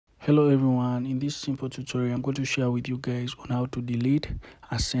Hello everyone, in this simple tutorial I'm going to share with you guys on how to delete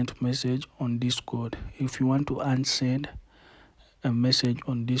a sent message on Discord. If you want to unsend a message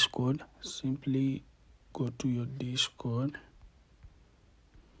on Discord, simply go to your Discord.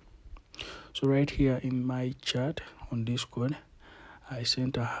 So right here in my chat on Discord, I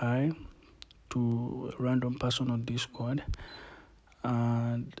sent a hi to a random person on Discord,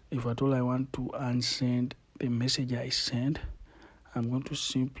 and if at all I want to unsend the message I sent, I'm going to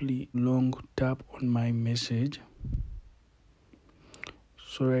simply long tap on my message.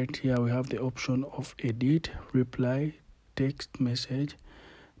 So right here we have the option of edit, reply, text message,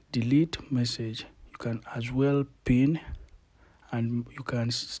 delete message. You can as well pin, and you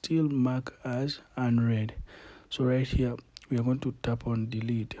can still mark as unread. So right here we are going to tap on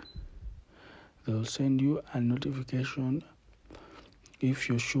delete. They'll send you a notification if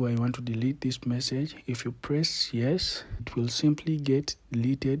you're sure you want to delete this message. If you press yes, it will simply get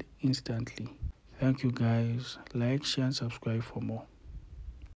deleted instantly. Thank you guys. Like, share and subscribe for more.